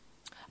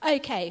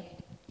Okay,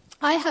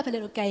 I have a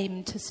little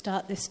game to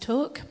start this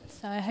talk,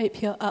 so I hope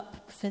you're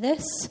up for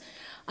this.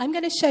 I'm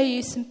going to show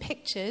you some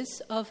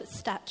pictures of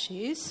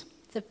statues.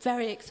 It's a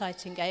very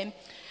exciting game.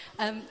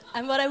 And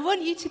what I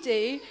want you to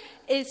do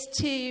is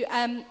to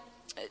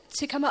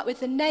come up with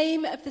the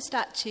name of the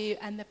statue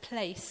and the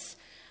place.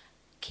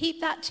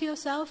 Keep that to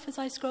yourself as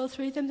I scroll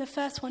through them. The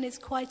first one is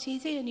quite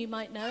easy and you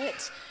might know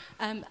it.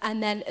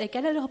 And then they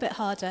get a little bit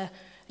harder.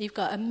 You've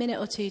got a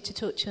minute or two to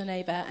talk to your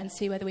neighbour and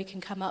see whether we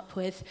can come up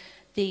with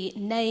the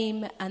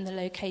name and the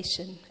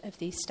location of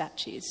these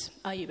statues.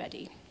 Are you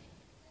ready?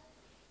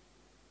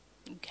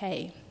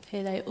 Okay,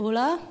 here they all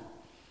are.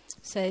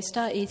 So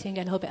start easy and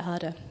get a little bit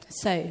harder.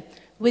 So,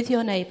 with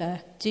your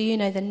neighbour, do you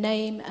know the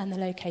name and the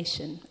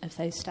location of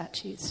those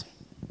statues?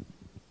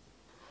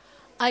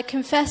 I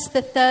confess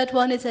the third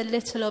one is a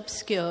little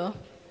obscure.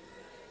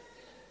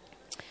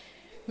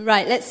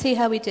 Right, let's see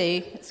how we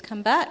do. Let's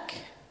come back.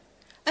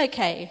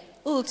 Okay,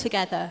 all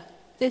together.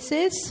 This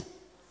is?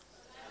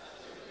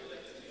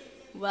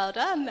 Well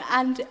done.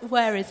 And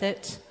where is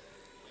it?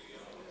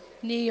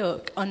 New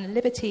York, on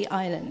Liberty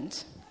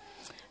Island.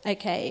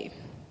 Okay.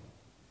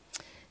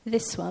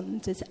 This one,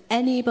 does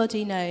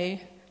anybody know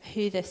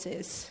who this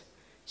is?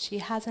 She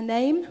has a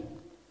name?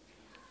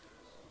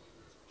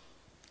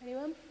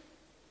 Anyone?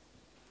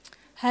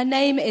 Her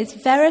name is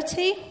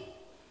Verity.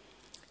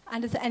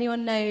 And does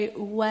anyone know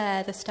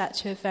where the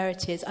statue of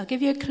Verity is? I'll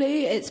give you a clue.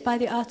 It's by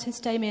the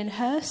artist Damien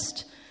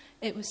Hirst.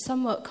 It was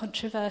somewhat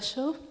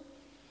controversial.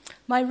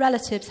 My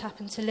relatives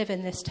happen to live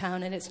in this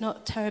town, and it's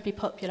not terribly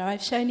popular.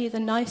 I've shown you the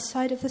nice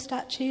side of the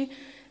statue.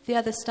 The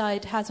other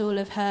side has all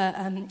of her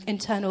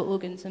internal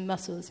organs and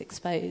muscles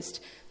exposed.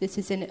 This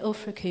is in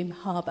Ilfracombe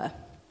Harbour.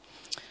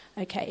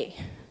 Okay.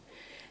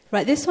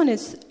 Right, this one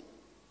is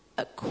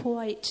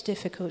quite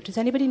difficult. Does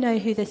anybody know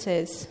who this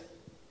is?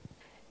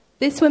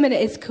 This woman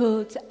is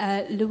called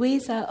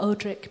Louisa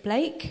Aldrich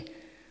Blake,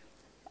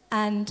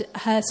 and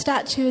her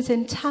statue is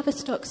in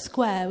Tavistock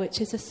Square, which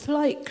is a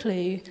slight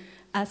clue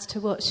as to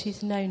what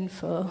she's known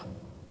for.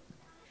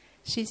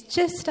 She's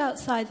just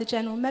outside the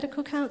General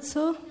Medical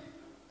Council,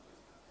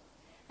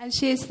 and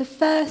she is the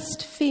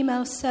first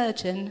female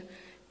surgeon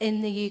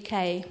in the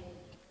UK,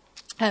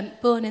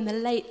 born in the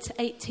late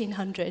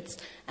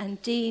 1800s,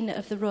 and Dean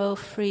of the Royal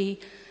Free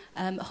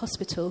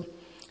Hospital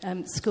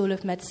School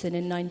of Medicine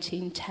in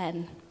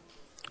 1910.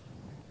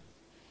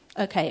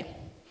 Okay,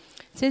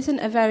 this isn't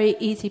a very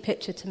easy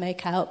picture to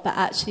make out, but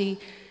actually,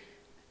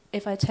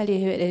 if I tell you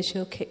who it is,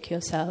 you'll kick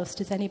yourselves.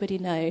 Does anybody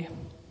know?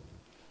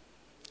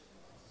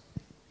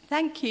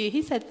 Thank you,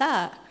 he said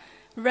that.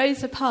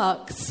 Rosa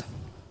Parks.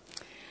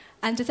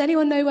 And does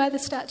anyone know where the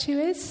statue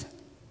is?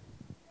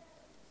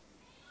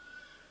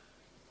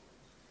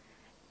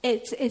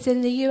 It's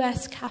in the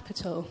US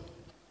Capitol.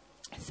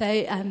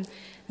 So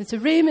there's a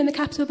room in the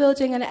Capitol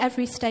building, and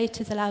every state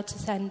is allowed to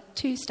send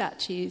 2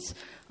 statues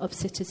of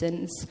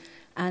citizens.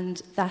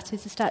 And that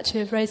is a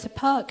statue of Rosa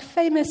Parks,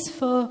 famous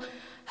for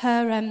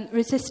her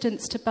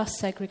resistance to bus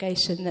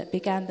segregation that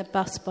began the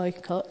bus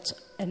boycott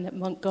in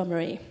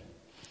Montgomery.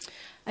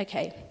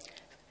 Okay,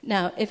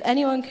 now, if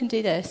anyone can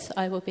do this,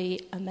 I will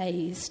be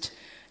amazed.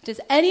 Does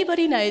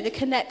anybody know the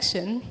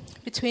connection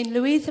between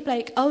Louisa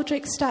Blake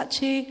Aldrich's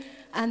statue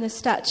and the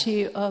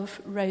statue of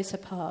Rosa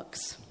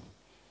Parks?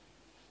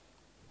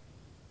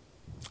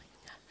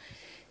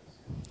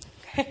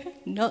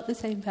 Not the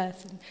same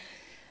person.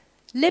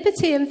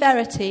 Liberty and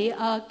Verity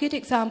are good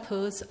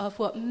examples of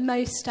what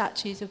most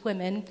statues of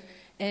women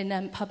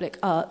in public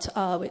art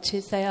are, which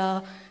is they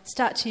are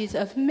statues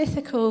of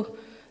mythical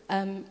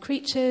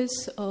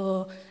creatures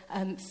or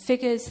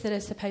figures that are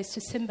supposed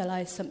to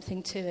symbolise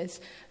something to us.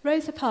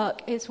 Rosa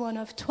Parks is one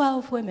of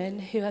 12 women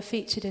who are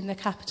featured in the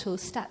Capitol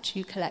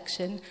statue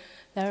collection.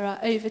 There are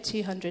over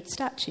 200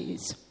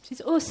 statues.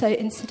 She's also,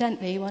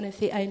 incidentally, one of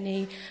the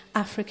only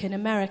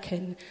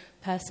African-American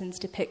persons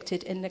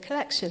depicted in the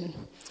collection.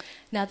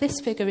 Now, this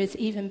figure is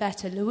even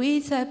better.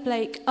 Louisa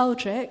Blake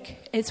Aldrich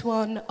is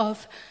one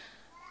of,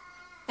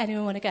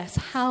 anyone want to guess,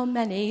 how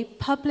many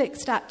public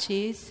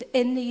statues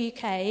in the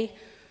UK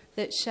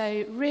that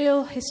show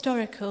real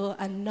historical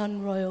and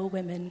non-royal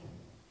women?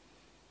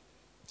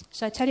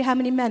 Shall I tell you how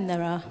many men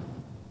there are?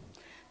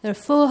 There are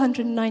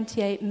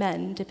 498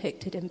 men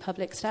depicted in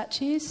public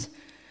statues.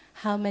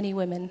 How many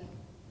women?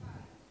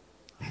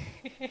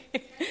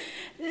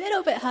 A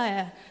little bit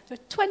higher. There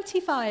are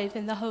 25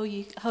 in the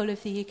whole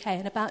of the UK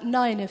and about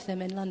 9 of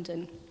them in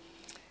London.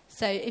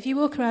 So if you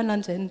walk around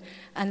London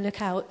and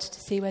look out to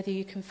see whether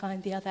you can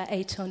find the other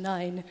 8 or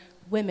 9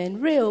 women,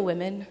 real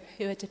women,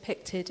 who are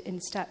depicted in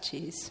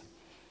statues.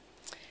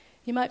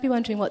 You might be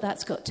wondering what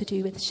that's got to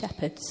do with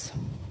shepherds.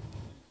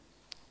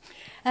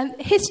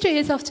 History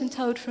is often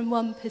told from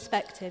one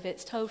perspective.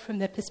 It's told from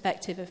the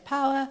perspective of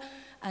power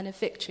and of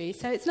victory.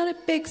 So it's not a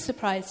big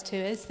surprise to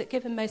us that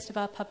given most of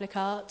our public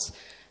art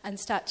and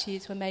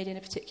statues were made in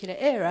a particular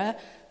era,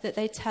 that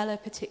they tell a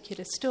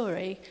particular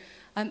story.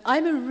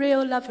 I'm a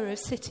real lover of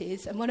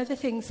cities, and one of the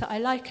things that I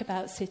like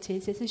about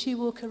cities is as you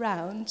walk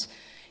around,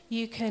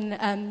 you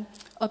can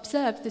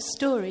observe the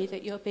story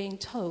that you're being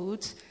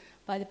told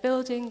by the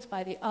buildings,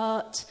 by the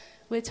art.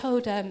 We're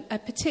told a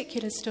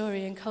particular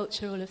story in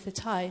culture all of the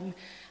time.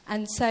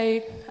 And so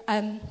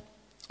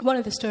one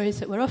of the stories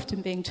that we're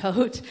often being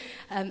told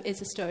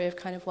is a story of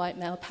kind of white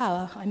male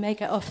power. I may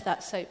get off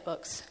that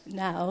soapbox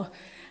now.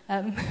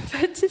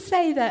 But to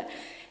say that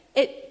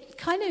it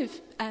kind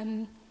of,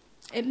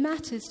 it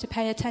matters to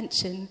pay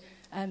attention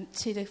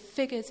to the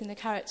figures and the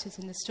characters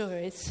in the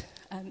stories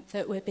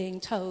that we're being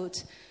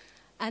told.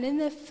 And in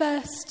the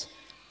first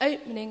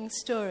opening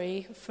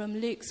story from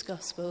Luke's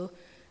Gospel,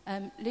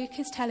 Luke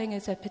is telling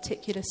us a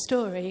particular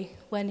story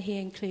when he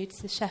includes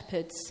the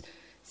shepherds.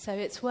 So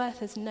it's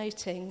worth us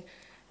noting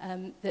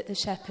that the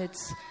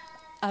shepherds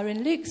are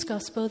in Luke's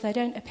Gospel. They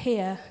don't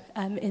appear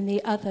in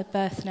the other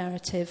birth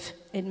narrative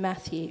in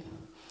Matthew.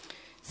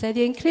 So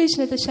the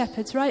inclusion of the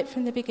shepherds right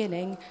from the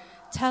beginning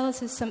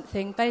tells us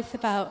something both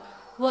about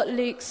what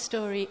Luke's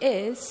story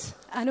is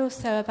and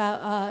also about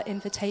our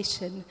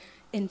invitation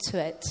into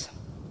it.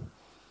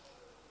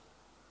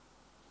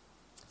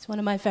 It's one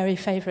of my very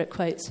favourite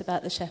quotes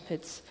about the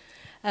shepherds.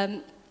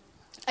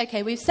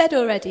 Okay, we've said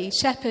already,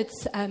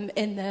 shepherds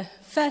in the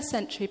first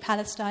century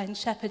Palestine,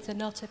 shepherds are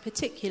not a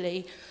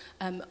particularly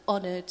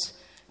honoured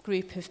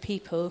group of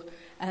people.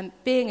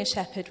 Being a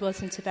shepherd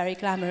wasn't a very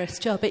glamorous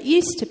job. It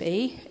used to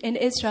be. In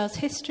Israel's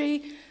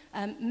history,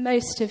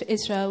 most of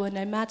Israel were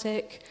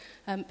nomadic,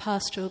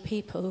 pastoral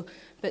people.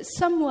 But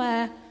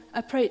somewhere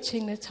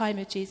approaching the time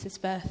of Jesus'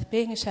 birth,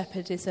 being a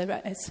shepherd is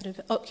a sort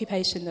of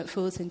occupation that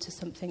falls into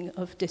something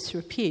of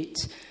disrepute.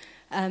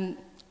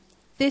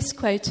 This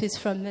quote is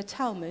from the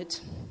Talmud.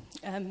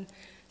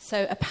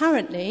 So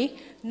apparently,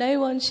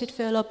 no one should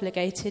feel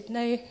obligated,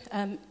 no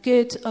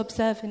good,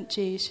 observant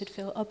Jew should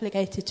feel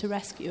obligated to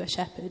rescue a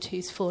shepherd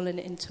who's fallen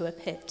into a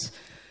pit.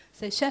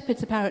 So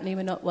shepherds apparently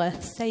were not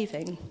worth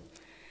saving.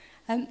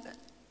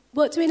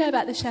 What do we know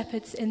about the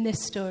shepherds in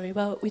this story?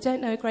 Well, we don't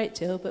know a great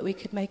deal, but we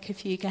could make a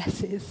few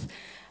guesses.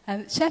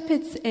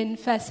 Shepherds in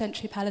first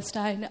century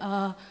Palestine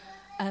are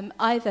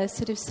either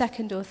sort of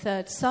second or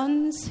third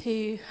sons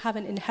who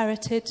haven't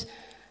inherited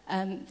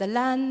the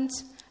land,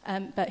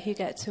 but who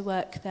get to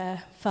work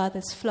their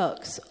father's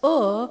flocks,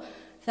 or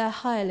they're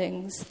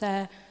hirelings,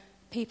 they're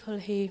people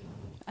who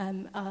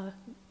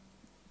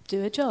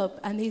do a job,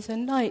 and these are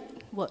night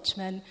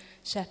watchmen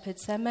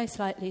shepherds. They're most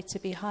likely to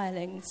be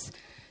hirelings.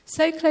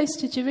 So close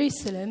to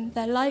Jerusalem,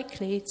 they're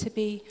likely to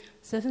be,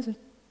 so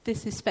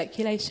this is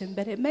speculation,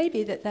 but it may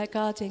be that they're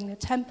guarding the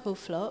temple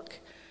flock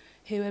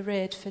who are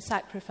reared for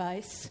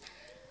sacrifice,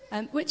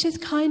 which is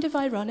kind of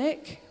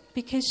ironic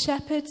because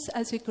shepherds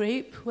as a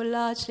group were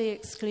largely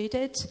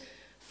excluded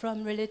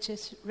from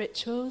religious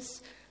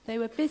rituals. They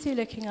were busy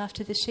looking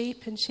after the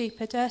sheep, and sheep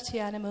are dirty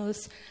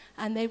animals,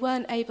 and they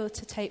weren't able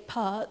to take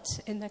part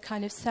in the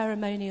kind of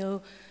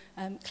ceremonial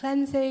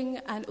cleansing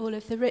and all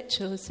of the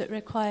rituals that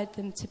required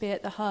them to be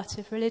at the heart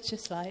of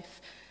religious life.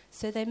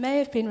 So they may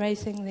have been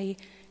raising the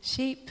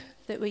sheep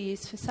that were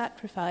used for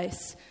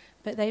sacrifice,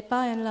 but they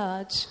by and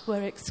large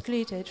were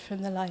excluded from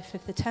the life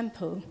of the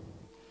temple.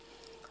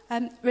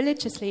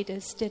 Religious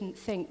leaders didn't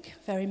think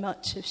very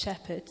much of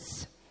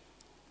shepherds.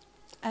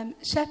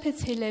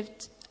 Shepherds who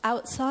lived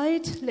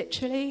outside,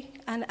 literally,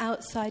 and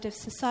outside of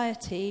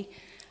society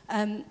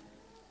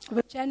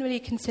were generally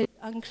considered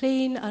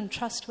unclean,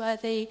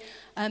 untrustworthy.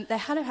 They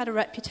had a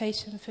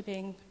reputation for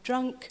being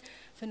drunk,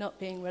 for not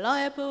being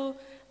reliable.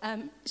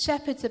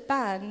 Shepherds are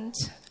banned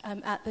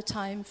at the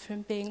time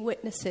from being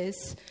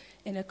witnesses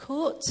in a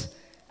court,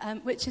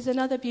 which is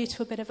another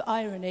beautiful bit of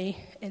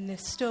irony in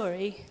this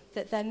story,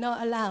 that they're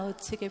not allowed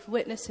to give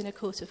witness in a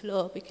court of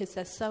law because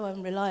they're so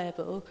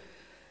unreliable,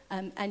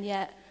 and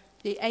yet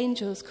the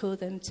angels call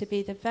them to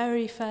be the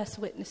very first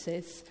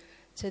witnesses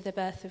to the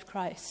birth of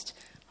Christ,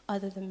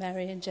 other than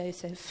Mary and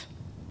Joseph.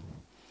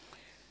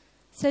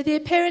 So the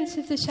appearance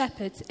of the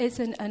shepherds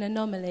isn't an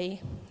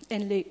anomaly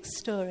in Luke's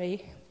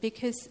story,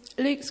 because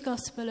Luke's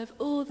gospel, of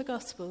all the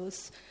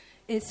gospels,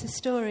 is the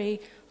story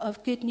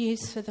of good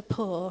news for the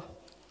poor,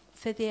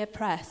 for the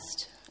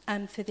oppressed,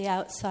 and for the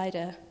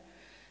outsider.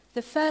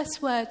 The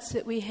first words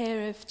that we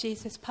hear of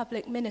Jesus'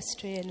 public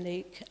ministry in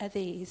Luke are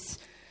these: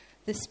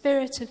 "The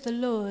Spirit of the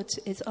Lord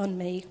is on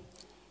me,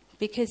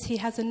 because he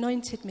has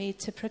anointed me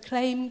to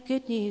proclaim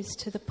good news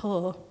to the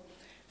poor,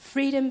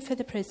 freedom for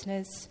the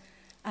prisoners,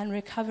 and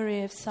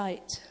recovery of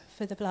sight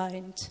for the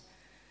blind."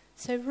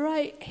 So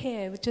right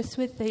here, just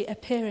with the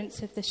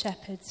appearance of the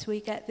shepherds,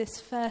 we get this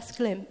first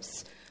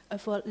glimpse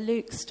of what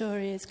Luke's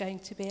story is going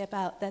to be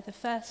about. They're the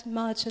first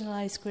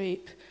marginalised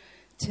group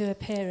to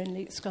appear in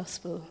Luke's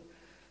gospel.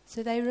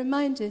 So they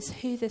remind us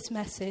who this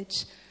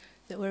message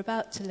that we're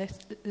about to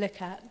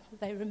look at,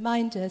 they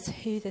remind us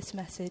who this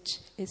message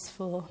is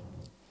for.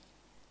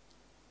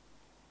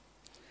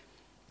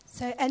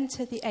 So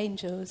enter the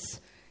angels.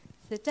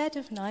 The dead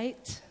of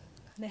night,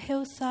 on a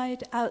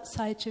hillside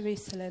outside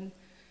Jerusalem,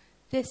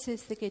 this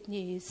is the good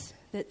news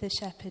that the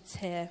shepherds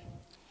hear.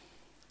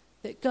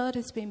 That God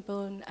has been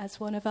born as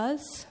one of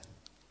us,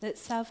 that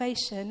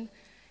salvation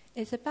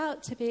is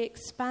about to be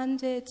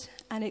expanded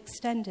and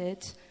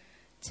extended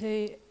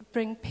to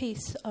bring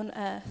peace on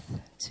earth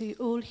to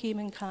all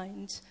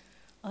humankind,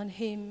 on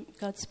whom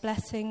God's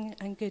blessing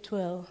and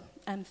goodwill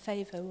and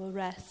favour will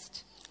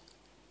rest.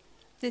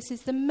 This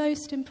is the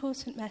most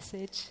important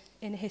message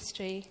in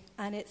history,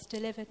 and it's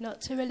delivered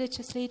not to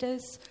religious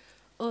leaders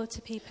or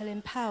to people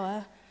in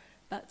power,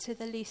 but to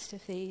the least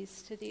of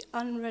these, to the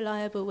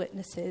unreliable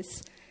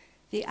witnesses,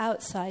 the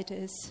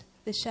outsiders,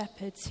 the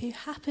shepherds, who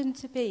happen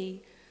to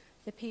be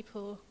the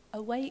people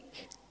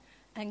awake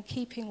and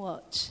keeping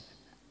watch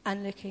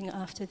and looking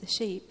after the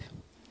sheep.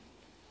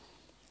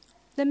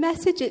 The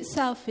message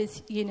itself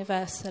is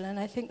universal, and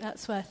I think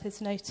that's worth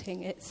us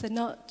noting. It's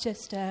not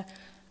just a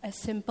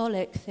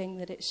symbolic thing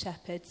that it's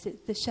shepherds.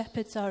 The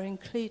shepherds are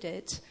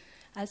included,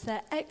 as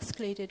they're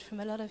excluded from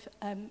a lot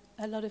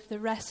of the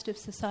rest of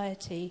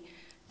society.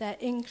 They're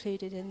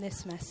included in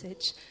this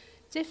message.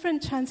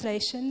 Different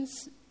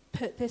translations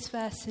put this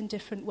verse in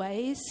different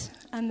ways,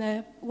 and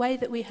the way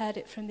that we heard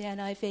it from the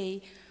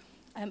NIV,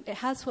 it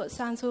has what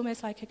sounds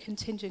almost like a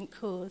contingent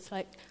clause,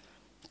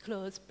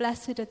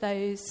 blessed are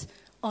those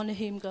on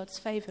whom God's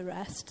favour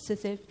rests,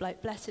 as if,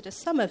 blessed are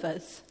some of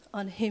us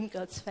on whom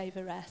God's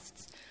favour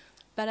rests.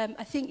 But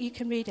I think you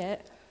can read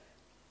it,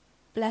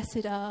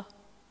 blessed are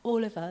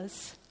all of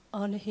us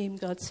on whom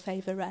God's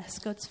favour rests.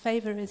 God's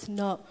favour is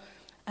not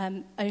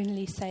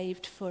only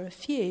saved for a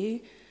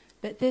few,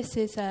 but this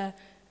is a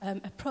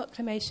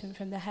proclamation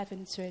from the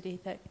heavens,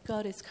 really, that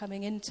God is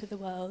coming into the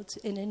world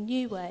in a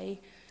new way,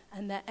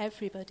 and that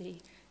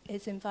everybody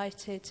is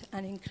invited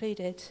and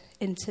included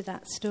into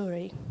that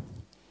story.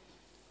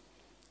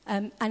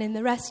 And in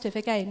the rest of,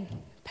 again,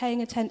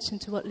 paying attention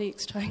to what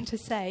Luke's trying to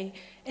say,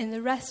 in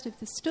the rest of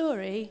the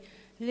story,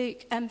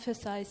 Luke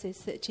emphasises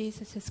that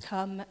Jesus has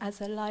come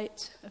as a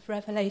light of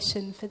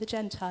revelation for the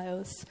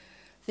Gentiles.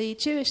 The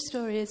Jewish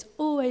story has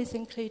always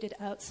included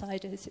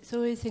outsiders. It's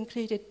always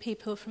included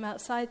people from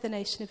outside the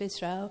nation of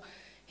Israel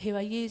who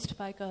are used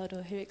by God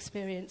or who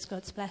experience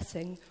God's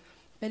blessing.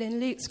 But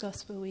in Luke's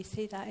gospel, we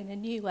see that in a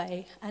new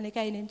way. And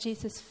again, in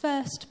Jesus'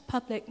 first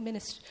public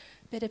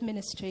bit of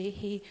ministry,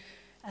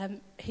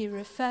 he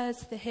refers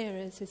the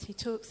hearers as he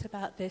talks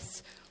about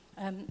this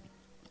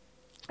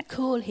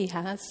call he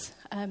has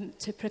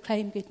to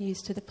proclaim good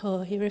news to the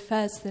poor. He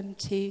refers them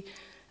to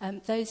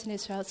those in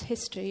Israel's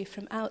history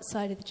from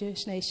outside of the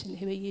Jewish nation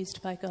who are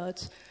used by God.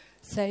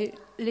 So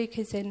Luke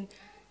is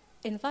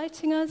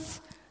inviting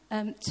us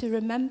to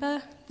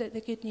remember that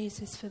the good news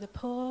is for the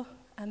poor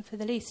and for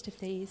the least of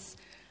these,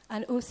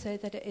 and also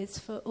that it is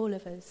for all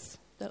of us,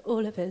 that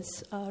all of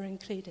us are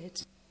included.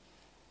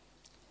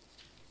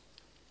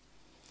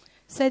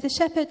 So the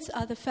shepherds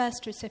are the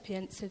first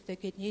recipients of the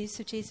good news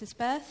of Jesus'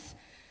 birth,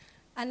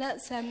 and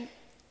that's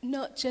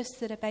not just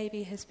that a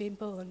baby has been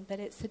born, but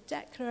it's a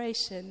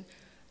declaration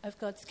of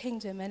God's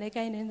kingdom. And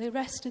again, in the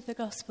rest of the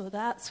gospel,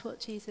 that's what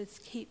Jesus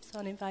keeps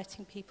on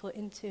inviting people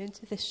into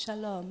this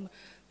shalom,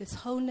 this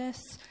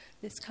wholeness,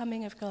 this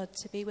coming of God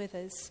to be with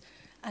us,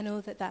 and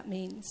all that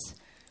means.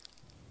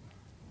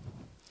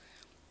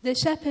 The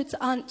shepherds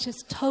aren't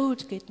just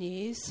told good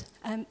news,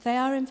 they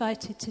are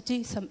invited to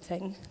do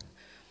something.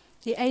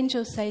 The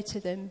angels say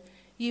to them,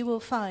 you will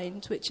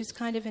find, which is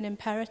kind of an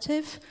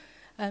imperative,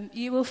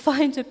 you will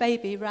find a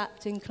baby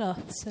wrapped in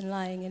cloths and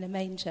lying in a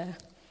manger.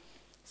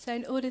 So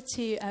in order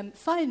to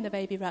find the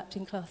baby wrapped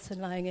in cloths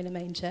and lying in a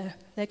manger,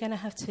 they're going to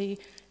have to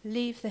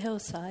leave the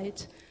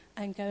hillside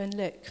and go and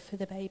look for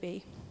the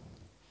baby.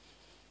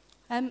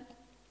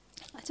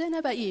 I don't know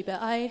about you,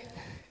 but I've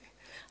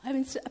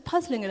been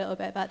puzzling a little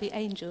bit about the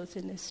angels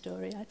in this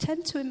story. I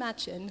tend to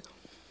imagine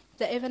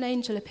that if an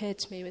angel appeared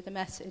to me with a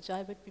message,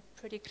 I would be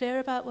pretty clear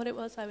about what it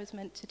was I was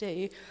meant to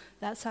do.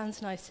 That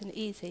sounds nice and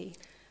easy.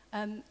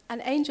 And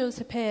angels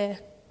appear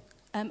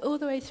all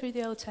the way through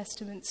the Old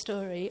Testament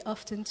story,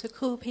 often to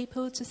call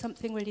people to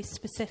something really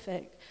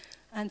specific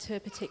and to a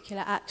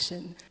particular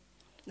action.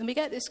 And we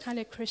get this kind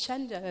of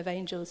crescendo of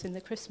angels in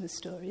the Christmas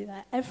story.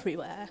 They're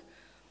everywhere.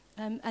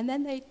 And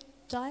then they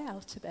die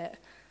out a bit.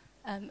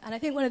 And I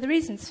think one of the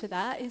reasons for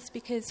that is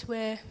because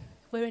we're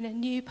in a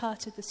new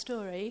part of the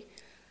story.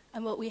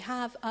 And what we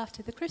have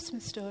after the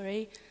Christmas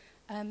story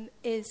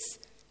is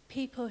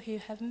people who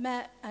have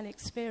met and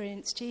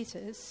experienced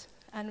Jesus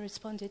and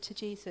responded to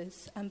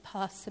Jesus and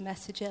passed the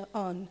message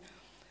on.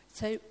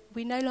 So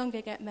we no longer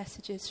get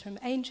messages from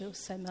angels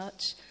so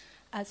much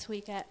as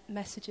we get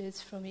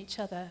messages from each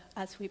other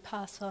as we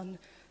pass on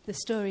the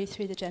story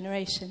through the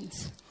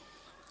generations.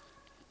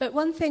 But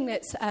one thing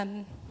that's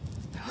kind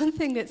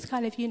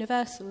of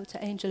universal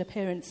to angel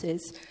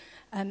appearances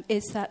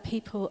is that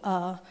people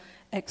are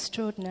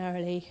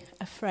extraordinarily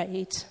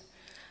afraid.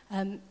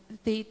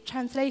 The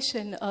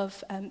translation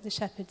of the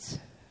shepherds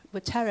were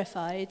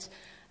terrified,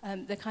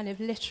 the kind of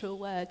literal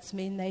words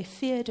mean they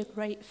feared a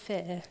great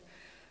fear.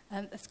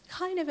 That's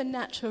kind of a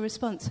natural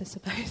response, I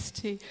suppose,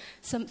 to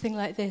something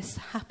like this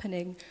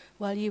happening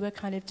while you were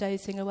kind of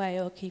dozing away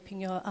or keeping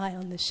your eye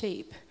on the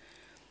sheep.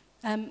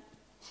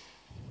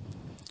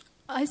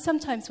 I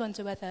sometimes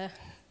wonder whether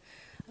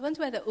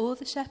all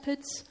the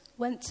shepherds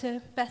went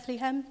to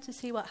Bethlehem to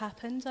see what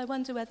happened. I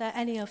wonder whether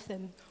any of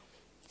them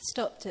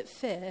stopped at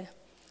fear,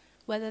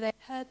 whether they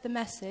heard the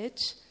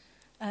message,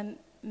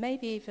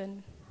 maybe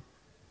even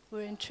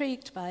were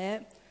intrigued by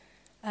it,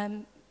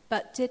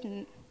 but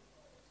didn't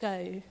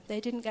go. They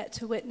didn't get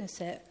to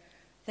witness it.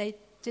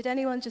 Did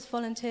anyone just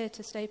volunteer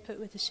to stay put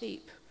with the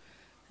sheep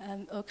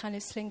or kind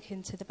of slink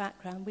into the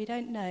background? We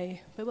don't know.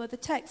 But what the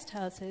text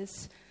tells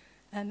us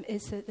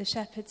is that the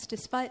shepherds,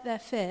 despite their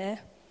fear,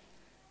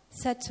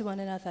 said to one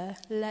another,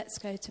 "Let's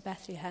go to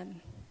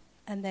Bethlehem."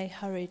 And they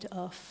hurried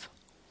off.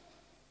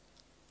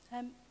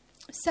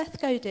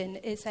 Seth Godin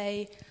is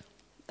a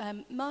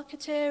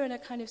marketeer and a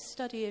kind of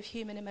study of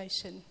human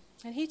emotion.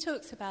 And he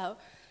talks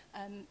about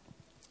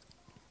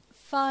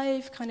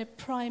 5 kind of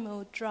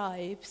primal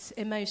drives,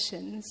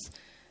 emotions,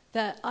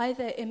 that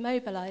either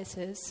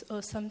immobilizes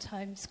or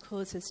sometimes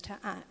causes to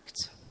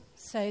act.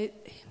 So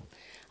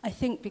I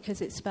think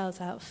because it spells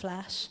out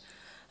flash,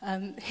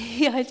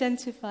 he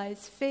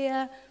identifies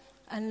fear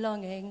and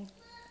longing,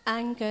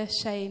 anger,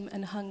 shame,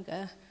 and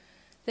hunger.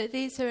 That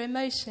these are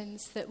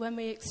emotions that when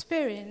we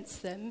experience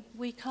them,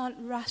 we can't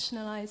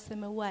rationalize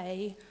them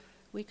away.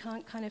 We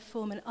can't kind of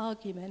form an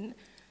argument.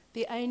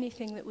 The only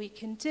thing that we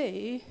can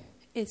do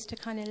is to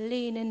kind of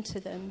lean into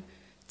them,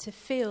 to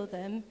feel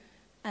them,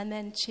 and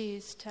then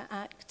choose to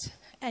act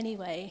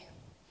anyway.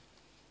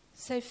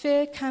 So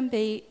fear can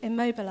be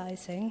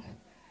immobilizing.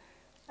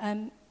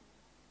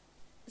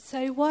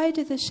 So why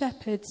do the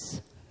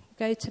shepherds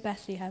go to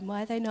Bethlehem?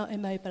 Why are they not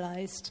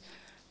immobilized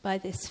by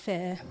this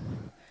fear?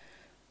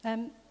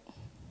 I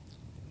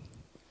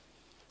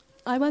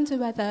wonder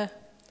whether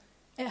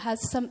it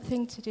has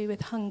something to do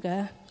with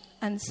hunger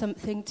and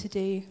something to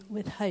do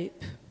with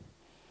hope.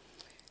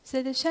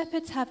 So the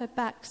shepherds have a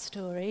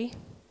backstory.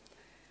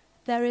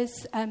 There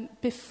is,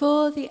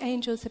 before the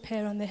angels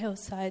appear on the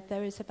hillside,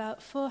 there is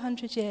about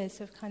 400 years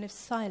of kind of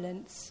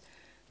silence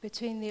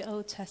between the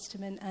Old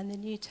Testament and the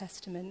New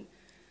Testament.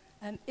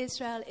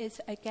 Israel is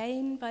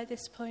again, by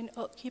this point,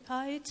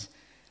 occupied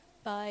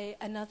by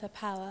another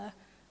power,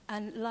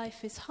 and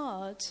life is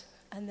hard,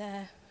 and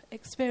they're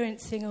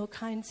experiencing all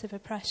kinds of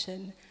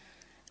oppression,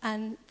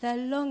 and they're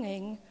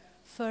longing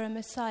for a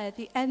Messiah.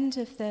 The end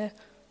of the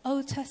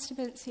Old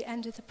Testament, the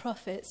end of the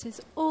prophets,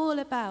 is all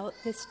about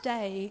this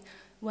day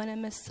when a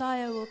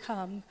Messiah will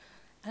come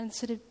and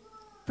sort of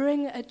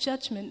bring a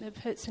judgment that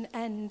puts an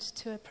end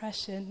to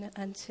oppression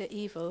and to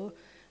evil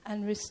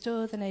and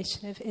restore the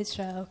nation of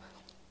Israel.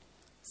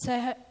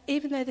 So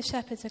even though the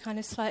shepherds are kind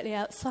of slightly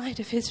outside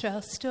of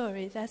Israel's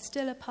story, they're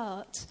still a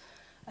part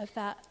of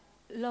that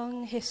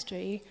long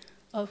history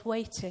of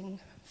waiting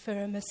for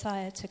a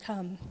Messiah to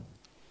come.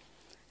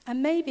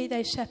 And maybe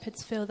those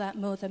shepherds feel that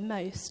more than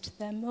most.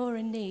 They're more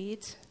in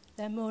need,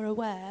 they're more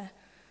aware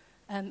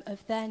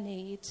of their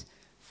need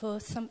for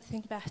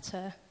something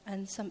better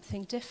and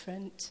something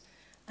different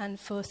and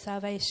for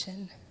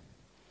salvation.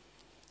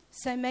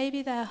 So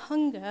maybe their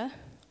hunger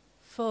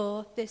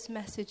for this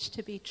message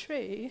to be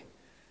true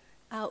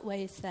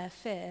outweighs their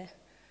fear.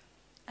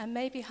 And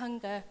maybe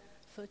hunger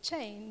for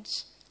change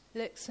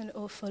looks an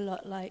awful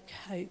lot like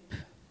hope.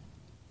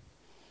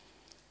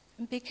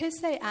 And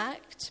because they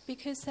act,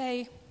 because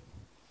they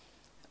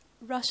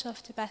rush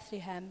off to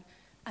Bethlehem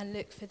and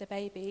look for the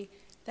baby,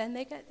 then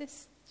they get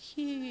this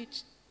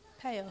huge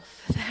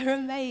payoff. They're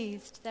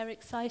amazed, they're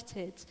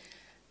excited.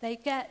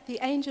 The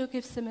angel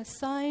gives them a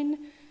sign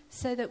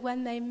so that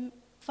when they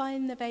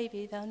find the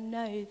baby, they'll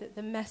know that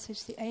the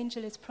message the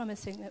angel is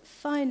promising, that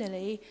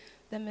finally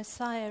the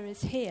Messiah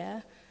is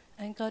here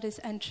and God is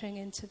entering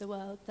into the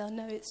world. They'll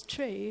know it's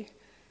true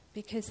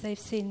because they've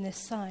seen this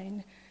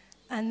sign,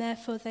 and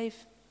therefore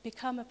they've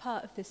become a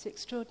part of this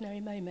extraordinary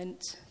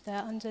moment.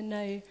 They're under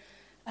no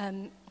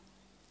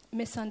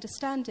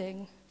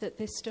misunderstanding that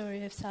this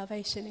story of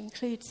salvation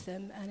includes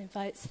them and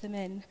invites them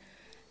in,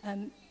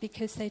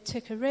 because they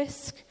took a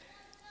risk,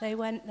 they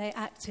went, they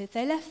acted,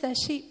 they left their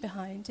sheep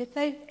behind.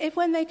 If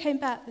when they came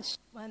back the sheep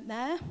weren't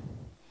there,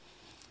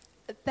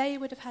 they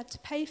would have had to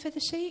pay for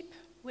the sheep,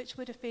 which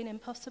would have been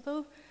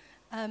impossible.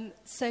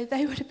 So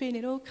they would have been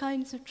in all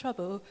kinds of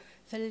trouble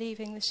for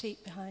leaving the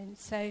sheep behind.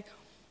 So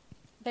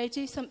they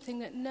do something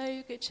that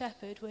no good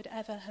shepherd would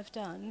ever have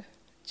done,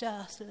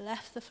 just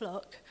left the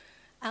flock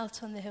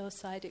out on the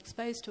hillside,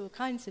 exposed to all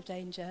kinds of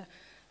danger,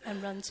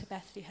 and run to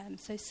Bethlehem.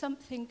 So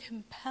something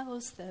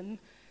compels them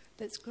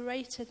that's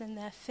greater than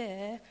their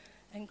fear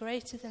and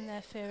greater than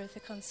their fear of the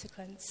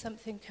consequence.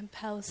 Something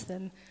compels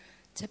them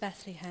to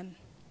Bethlehem.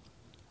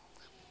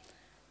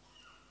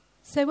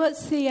 So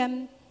what's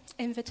the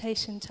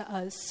invitation to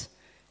us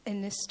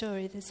in this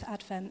story, this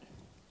Advent?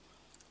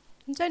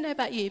 I don't know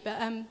about you, but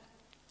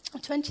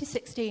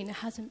 2016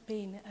 hasn't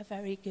been a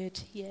very good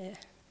year.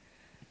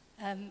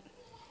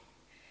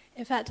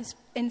 In fact, it's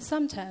in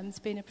some terms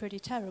been a pretty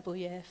terrible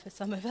year for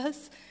some of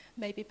us,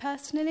 maybe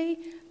personally,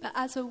 but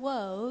as a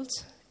world,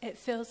 it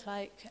feels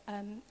like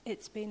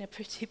it's been a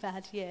pretty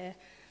bad year.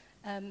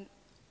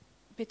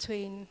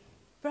 Between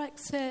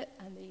Brexit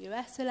and the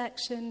US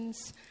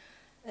elections,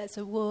 there's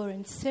a war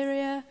in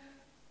Syria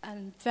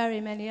and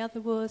very many other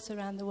wars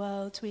around the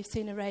world. We've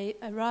seen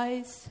a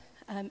rise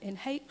in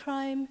hate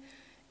crime,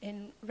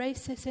 in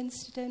racist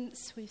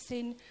incidents. We've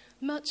seen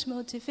much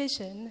more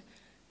division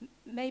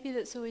maybe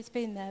that's always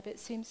been there, but it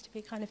seems to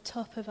be kind of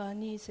top of our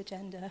news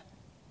agenda.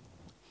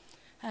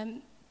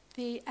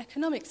 The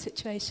economic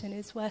situation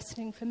is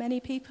worsening for many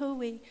people.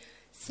 We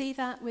see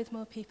that with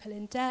more people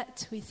in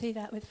debt. We see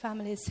that with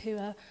families who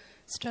are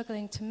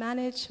struggling to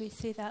manage. We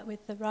see that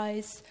with the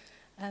rise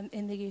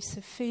in the use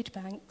of food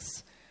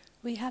banks.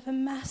 We have a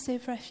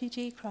massive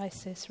refugee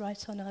crisis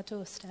right on our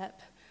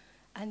doorstep,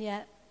 and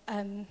yet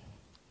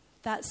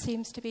that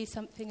seems to be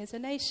something as a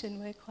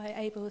nation we're quite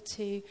able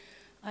to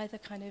either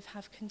kind of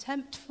have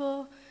contempt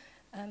for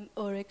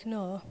or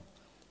ignore.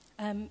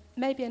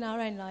 Maybe in our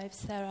own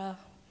lives there are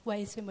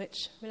ways in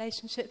which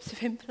relationships have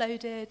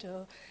imploded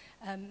or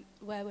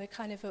where we're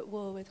kind of at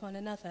war with one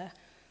another.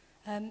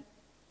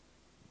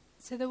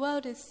 So the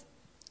world is,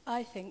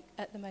 I think,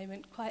 at the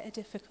moment, quite a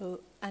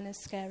difficult and a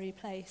scary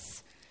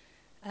place.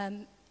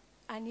 And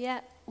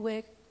yet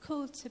we're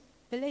called to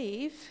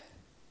believe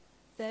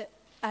that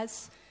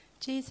as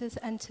Jesus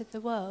entered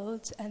the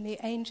world and the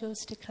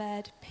angels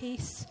declared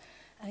peace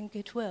and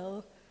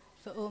goodwill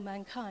for all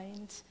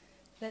mankind,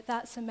 that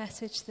that's a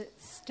message that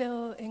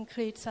still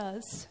includes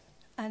us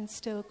and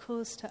still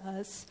calls to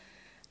us.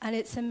 And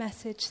it's a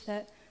message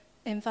that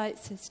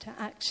invites us to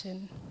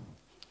action.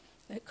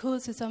 It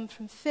calls us on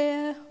from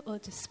fear or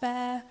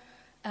despair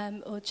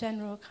or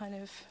general kind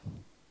of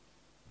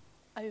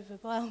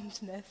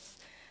overwhelmedness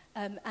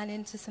and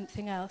into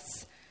something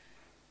else.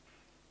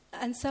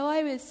 And so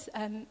I was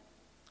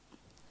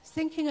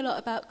thinking a lot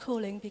about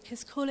calling,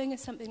 because calling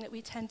is something that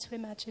we tend to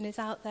imagine is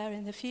out there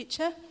in the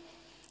future.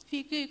 If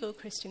you Google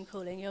Christian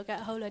calling, you'll get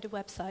a whole load of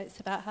websites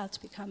about how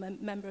to become a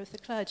member of the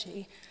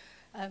clergy,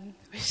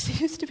 which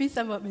seems to be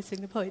somewhat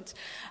missing the point.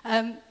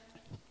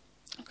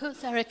 Of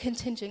course, there are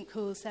contingent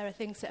calls. There are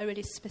things that are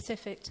really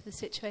specific to the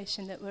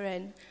situation that we're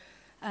in.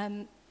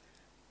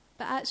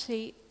 But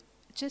actually,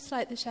 just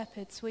like the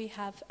shepherds, we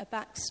have a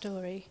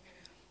backstory.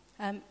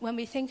 When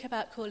we think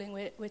about calling,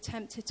 we're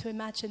tempted to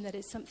imagine that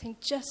it's something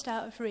just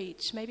out of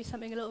reach, maybe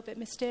something a little bit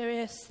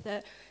mysterious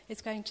that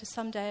is going to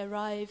someday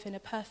arrive in a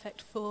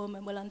perfect form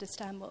and we'll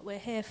understand what we're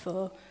here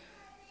for.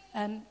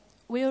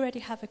 We already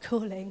have a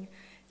calling.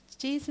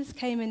 Jesus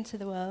came into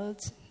the world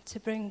to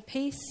bring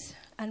peace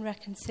and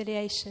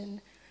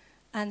reconciliation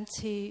and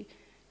to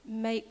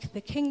make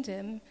the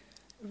kingdom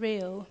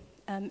real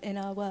in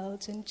our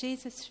world. And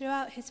Jesus,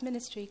 throughout his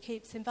ministry,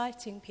 keeps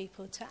inviting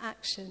people to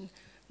action,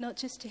 not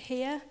just to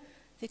hear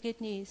the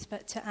good news,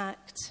 but to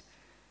act,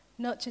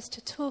 not just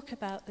to talk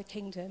about the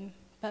kingdom,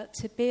 but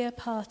to be a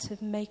part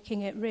of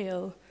making it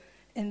real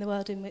in the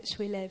world in which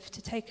we live,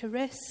 to take a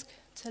risk,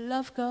 to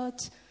love God,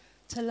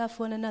 to love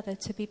one another,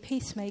 to be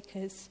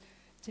peacemakers,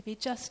 to be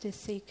justice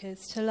seekers,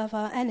 to love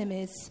our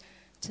enemies,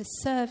 to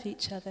serve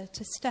each other,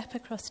 to step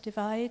across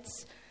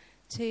divides,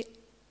 to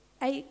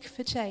ache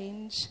for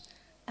change,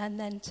 and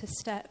then to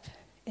step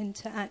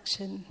into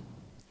action.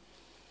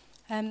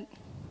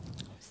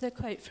 It's a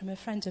quote from a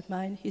friend of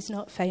mine who's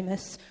not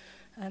famous,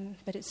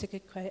 but it's a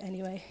good quote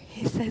anyway.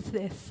 He says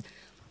this: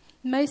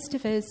 "Most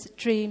of us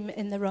dream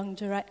in the wrong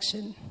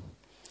direction.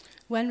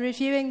 When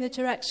reviewing the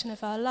direction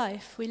of our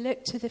life, we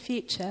look to the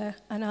future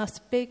and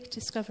ask big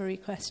discovery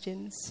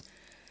questions.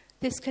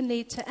 This can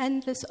lead to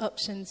endless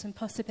options and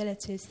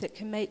possibilities that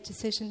can make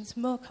decisions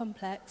more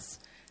complex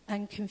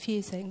and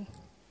confusing.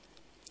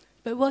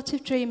 But what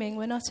if dreaming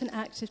were not an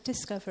act of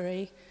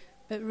discovery,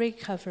 but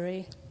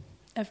recovery,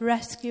 of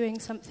rescuing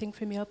something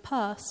from your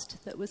past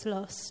that was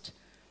lost?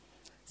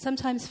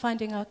 Sometimes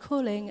finding our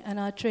calling and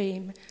our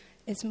dream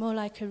is more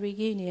like a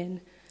reunion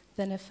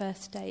than a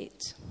first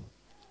date."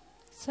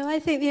 So I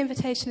think the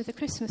invitation of the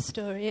Christmas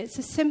story, it's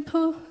a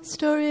simple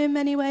story in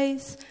many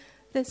ways.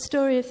 The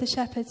story of the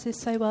shepherds is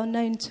so well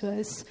known to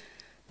us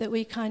that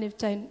we kind of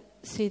don't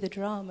see the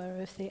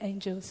drama of the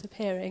angels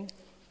appearing.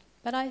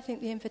 But I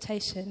think the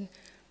invitation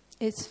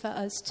is for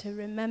us to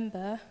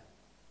remember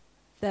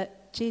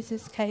that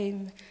Jesus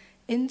came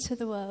into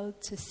the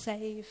world to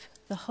save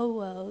the whole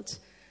world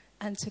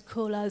and to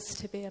call us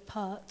to be a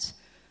part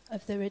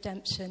of the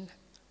redemption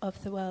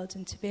of the world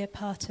and to be a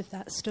part of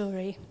that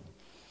story.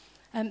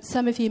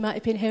 Some of you might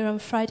have been here on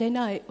Friday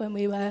night when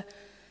we were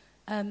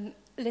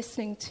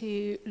listening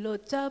to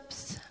Lord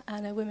Dubs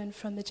and a woman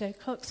from the Joe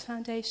Cox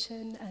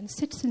Foundation and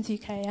Citizens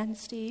UK and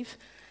Steve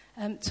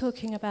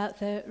talking about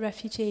the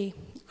refugee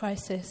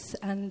crisis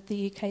and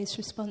the UK's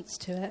response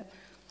to it.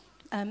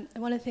 And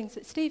one of the things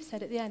that Steve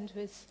said at the end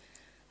was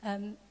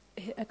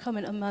a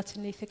comment on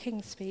Martin Luther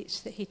King's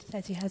speech, that he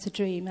says he has a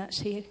dream.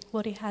 Actually,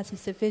 what he has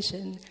is a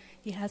vision.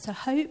 He has a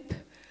hope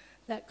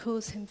that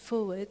calls him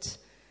forward.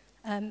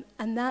 And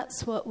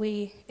that's what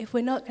if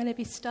we're not going to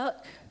be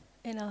stuck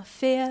in our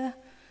fear,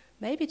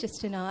 maybe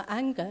just in our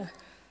anger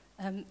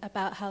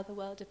about how the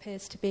world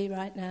appears to be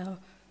right now,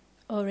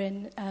 or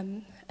in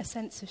a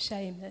sense of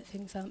shame that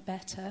things aren't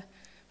better,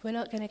 if we're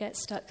not going to get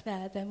stuck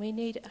there, then we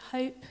need a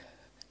hope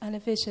and a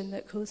vision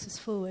that calls us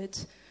forward.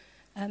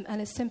 And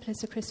as simple as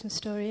the Christmas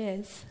story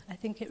is, I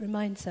think it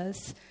reminds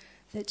us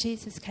that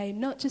Jesus came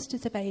not just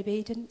as a baby,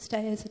 he didn't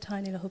stay as a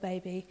tiny little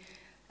baby.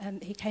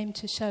 He came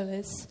to show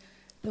us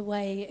the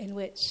way in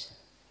which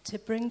to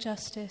bring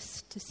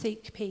justice, to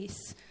seek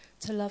peace,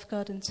 to love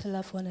God and to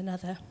love one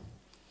another.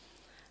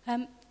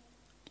 I'm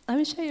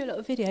going to show you a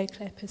little video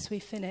clip as we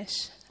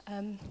finish.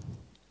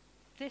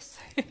 This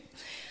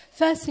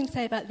first thing to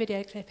say about the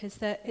video clip is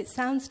that it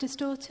sounds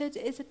distorted.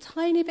 It is a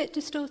tiny bit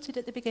distorted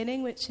at the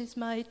beginning, which is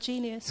my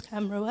genius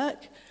camera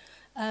work.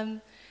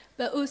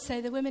 But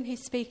also the woman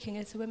who's speaking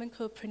is a woman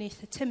called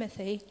Pranitha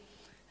Timothy.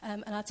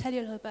 And I'll tell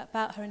you a little bit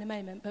about her in a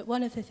moment. But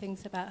one of the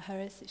things about her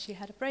is that she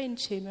had a brain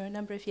tumour a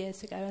number of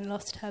years ago and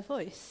lost her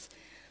voice.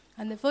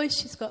 And the voice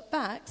she's got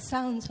back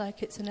sounds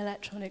like it's an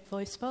electronic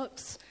voice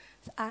box.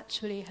 It's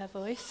actually her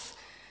voice.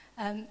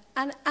 And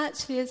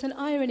actually, as an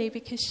irony,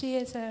 because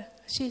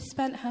she's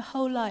spent her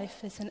whole life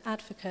as an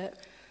advocate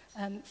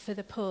for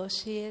the poor.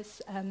 She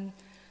is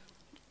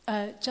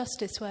a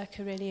justice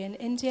worker, really, in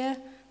India.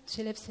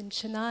 She lives in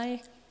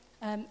Chennai.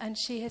 And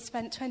she has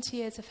spent 20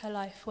 years of her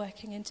life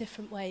working in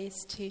different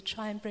ways to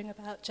try and bring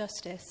about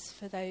justice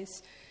for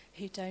those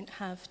who don't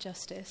have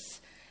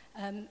justice.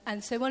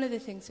 And so one of the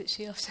things that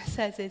she often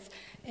says is,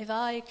 if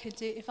I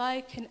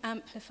can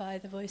amplify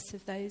the voice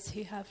of those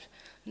who have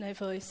no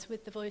voice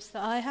with the voice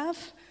that I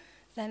have,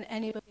 then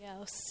anybody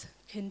else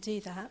can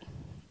do that.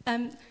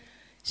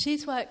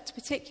 She's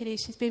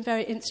been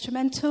very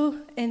instrumental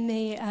in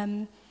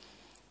the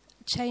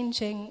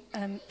changing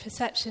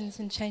perceptions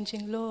and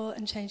changing law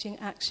and changing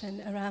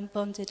action around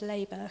bonded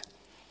labour.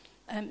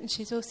 And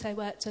she's also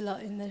worked a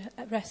lot in the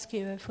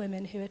rescue of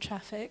women who are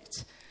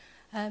trafficked.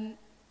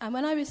 And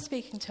when I was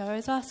speaking to her, I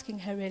was asking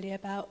her really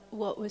about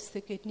what was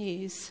the good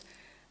news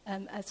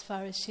as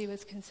far as she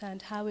was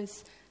concerned. How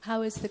is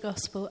the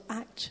gospel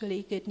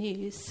actually good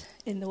news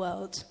in the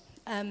world?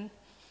 And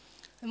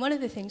one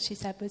of the things she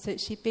said was that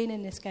she'd been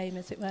in this game,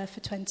 as it were,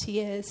 for 20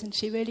 years, and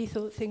she really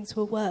thought things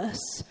were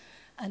worse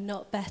and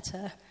not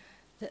better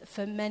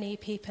for many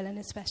people, and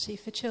especially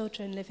for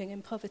children living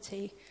in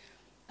poverty.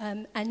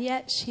 And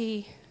yet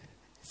she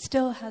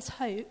still has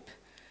hope,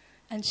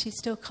 and she's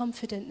still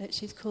confident that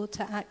she's called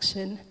to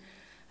action.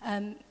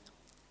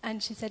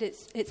 And she said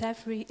it's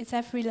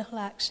every little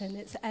action,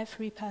 it's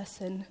every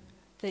person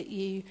that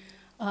you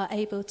are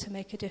able to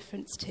make a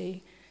difference to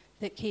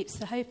that keeps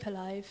the hope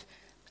alive.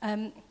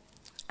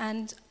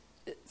 And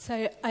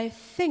so I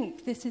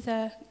think this is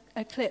a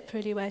clip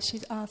really where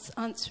she's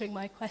answering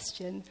my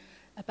question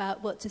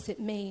about what does it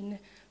mean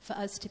for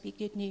us to be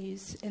good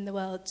news in the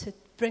world, to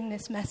bring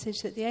this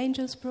message that the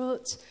angels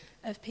brought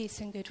of peace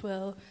and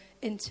goodwill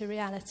into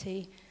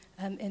reality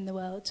in the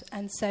world.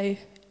 And so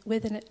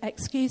with an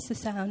excuse the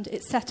sound,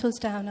 it settles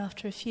down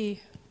after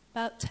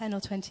about 10 or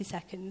 20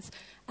 seconds,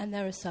 and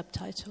there are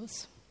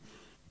subtitles.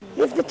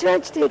 If the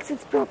church takes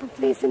its proper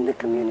place in the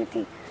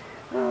community,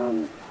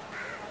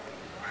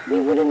 we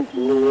wouldn't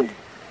need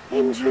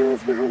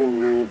NGOs, we wouldn't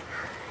need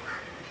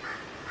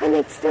an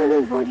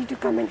external body to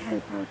come and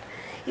help out.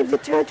 If the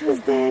church was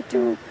there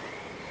to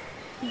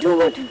do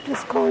what it was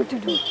called to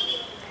do,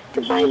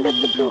 to bind up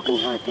the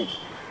brokenhearted,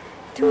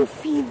 to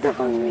feed the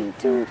hungry,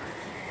 to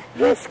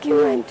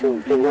rescue and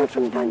to bring out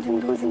from dungeon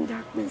those in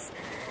darkness.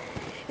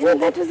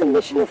 That was the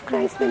mission of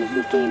Christ when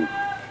he came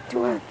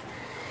to earth.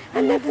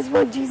 And that is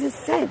what Jesus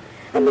said.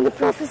 The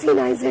prophecy in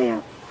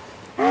Isaiah.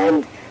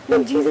 And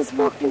when Jesus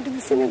walked into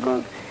the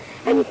synagogue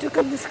and he took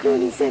up the scroll,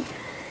 he said,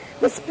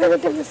 "The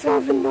Spirit of the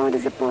Sovereign Lord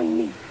is upon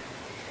me."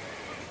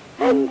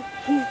 And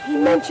he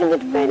mentioned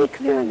it very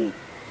clearly,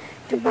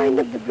 to bind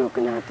up the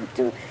brokenhearted,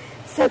 to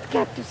set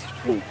captives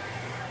free,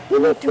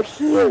 to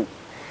heal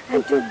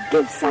and to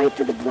give sight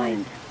to the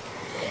blind.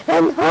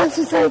 And our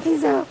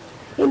societies are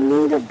in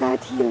need of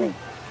that healing.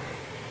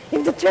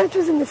 If the church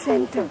was in the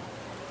center,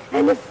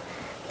 and if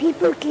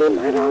people came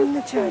around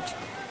the church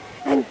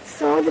and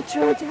saw the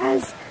church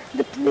as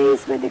the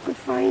place where they could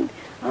find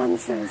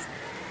answers,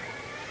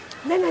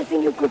 then I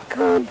think you could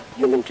curb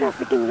human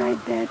trafficking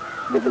right there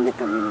within the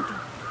community.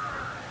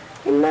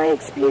 In my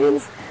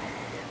experience,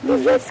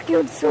 we've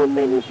rescued so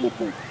many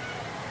people,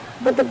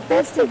 but the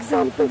best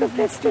examples of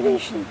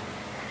restoration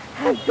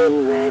have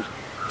been where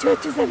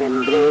churches have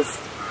embraced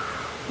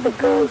the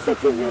girls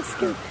that we've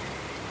rescued.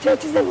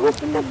 Churches have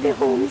opened up their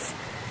homes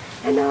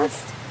and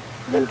asked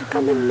them to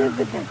come and live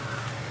with them.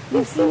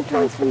 We've seen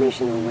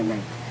transformation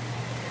overnight.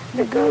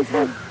 The girls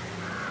have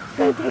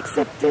felt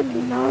accepted,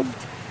 loved.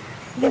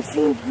 They've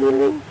seen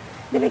healing.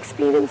 They've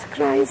experienced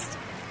Christ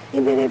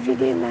in their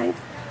everyday life.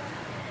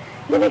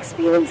 They've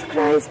experienced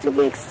Christ to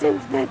the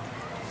extent that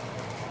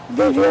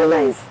they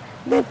realize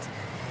that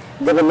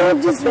they were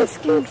not just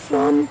rescued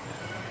from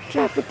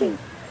trafficking,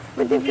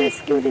 but they've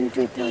rescued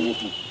into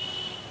eternity.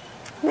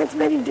 That's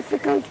very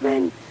difficult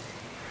when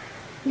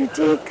you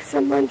take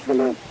someone from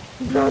a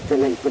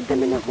brothel and put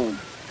them in a home,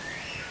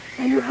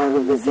 and you have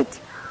a visit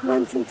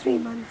once in 3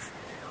 months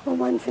or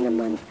once in a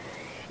month.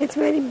 It's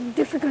very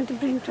difficult to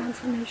bring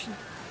transformation.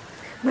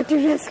 But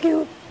to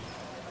rescue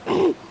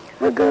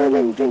a girl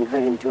and bring her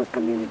into a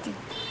community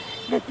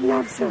that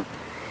loves her,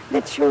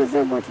 that shows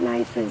her what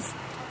life is,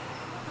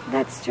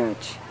 that's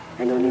church.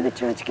 And only the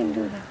church can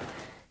do that.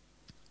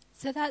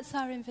 So that's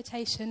our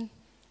invitation,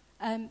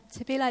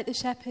 to be like the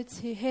shepherds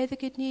who hear the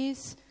good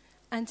news,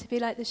 and to be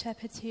like the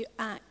shepherds who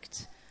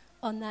act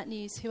on that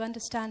news, who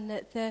understand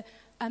that the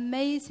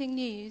amazing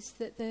news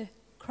that the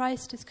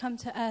Christ has come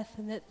to earth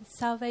and that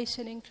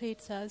salvation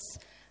includes us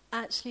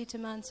actually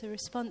demands a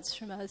response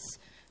from us,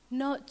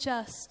 not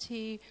just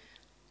to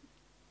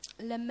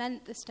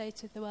lament the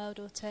state of the world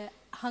or to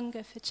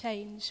hunger for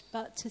change,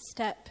 but to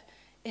step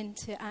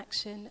into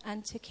action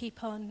and to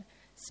keep on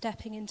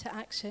stepping into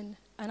action.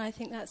 And I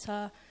think that's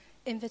our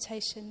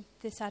invitation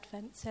this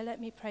Advent. So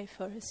let me pray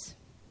for us.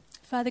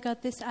 Father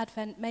God, this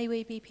Advent, may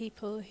we be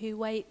people who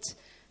wait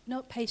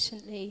not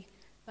patiently,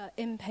 but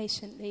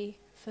impatiently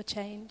for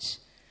change.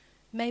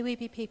 May we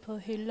be people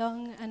who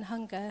long and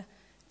hunger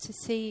to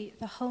see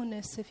the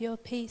wholeness of your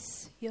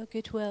peace, your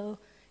goodwill,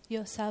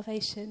 your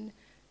salvation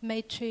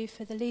made true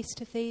for the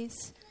least of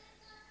these,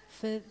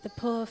 for the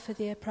poor, for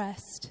the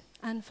oppressed,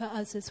 and for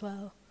us as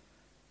well.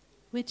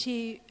 Would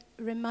you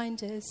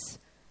remind us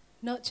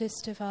not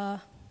just of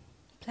our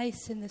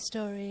place in the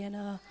story and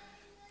our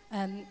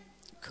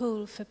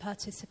call for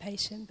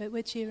participation, but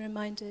would you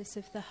remind us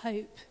of the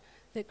hope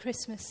that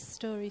Christmas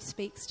story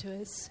speaks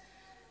to us,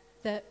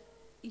 that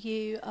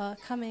you are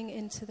coming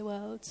into the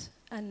world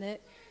and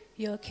that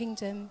your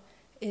kingdom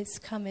is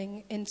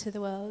coming into the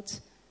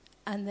world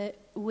and that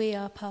we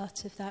are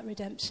part of that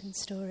redemption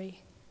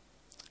story.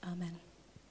 Amen.